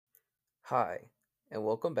Hi, and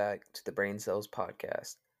welcome back to the Brain Cells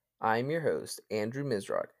Podcast. I'm your host, Andrew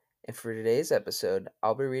Mizrock, and for today's episode,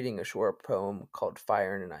 I'll be reading a short poem called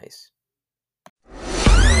Fire and Ice.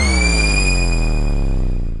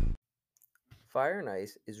 Fire and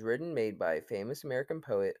Ice is written and made by famous American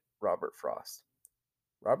poet Robert Frost.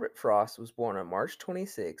 Robert Frost was born on March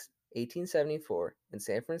 26, 1874, in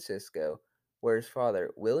San Francisco, where his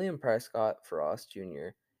father, William Prescott Frost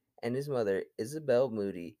Jr., and his mother, Isabel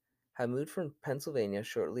Moody, had moved from Pennsylvania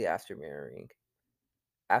shortly after marrying.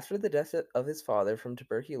 After the death of his father from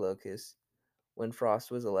tuberculosis, when Frost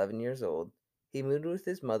was 11 years old, he moved with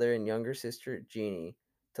his mother and younger sister, Jeannie,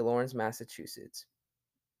 to Lawrence, Massachusetts.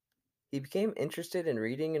 He became interested in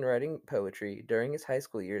reading and writing poetry during his high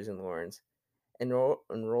school years in Lawrence,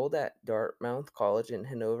 enrolled at Dartmouth College in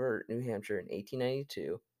Hanover, New Hampshire in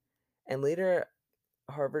 1892, and later at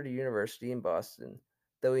Harvard University in Boston,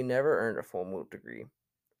 though he never earned a formal degree.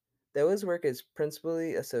 Though his work is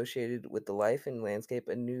principally associated with the life and landscape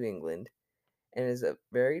of New England, and is a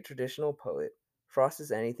very traditional poet, Frost is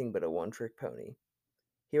anything but a one-trick pony.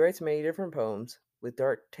 He writes many different poems with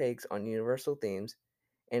dark takes on universal themes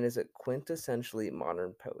and is a quintessentially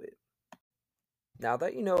modern poet. Now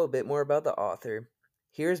that you know a bit more about the author,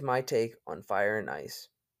 here's my take on Fire and Ice.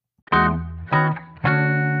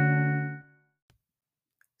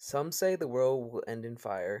 Some say the world will end in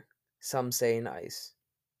fire, some say in ice.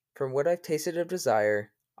 From what I've tasted of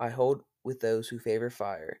desire, I hold with those who favor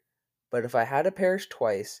fire. But if I had to perish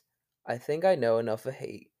twice, I think I know enough of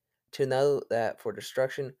hate to know that for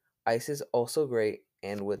destruction, ice is also great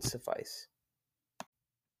and would suffice.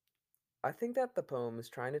 I think that the poem is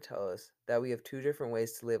trying to tell us that we have two different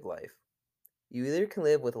ways to live life. You either can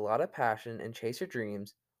live with a lot of passion and chase your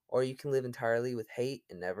dreams, or you can live entirely with hate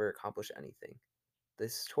and never accomplish anything.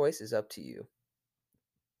 This choice is up to you.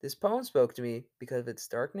 This poem spoke to me because of its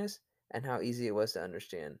darkness and how easy it was to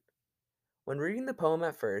understand. When reading the poem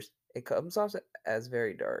at first, it comes off as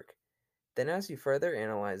very dark. Then, as you further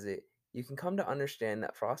analyze it, you can come to understand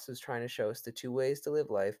that Frost is trying to show us the two ways to live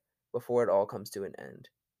life before it all comes to an end.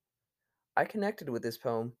 I connected with this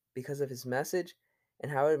poem because of his message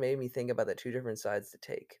and how it made me think about the two different sides to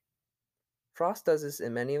take. Frost does this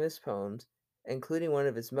in many of his poems, including one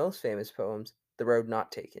of his most famous poems, The Road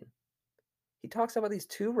Not Taken. He talks about these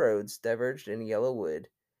two roads diverged in a yellow wood,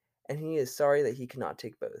 and he is sorry that he cannot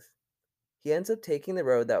take both. He ends up taking the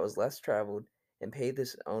road that was less traveled and paved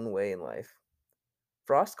his own way in life.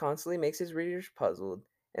 Frost constantly makes his readers puzzled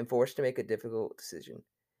and forced to make a difficult decision.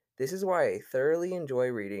 This is why I thoroughly enjoy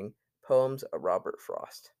reading poems of Robert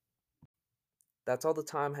Frost. That's all the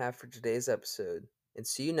time I have for today's episode, and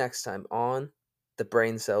see you next time on the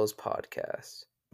Brain Cells Podcast.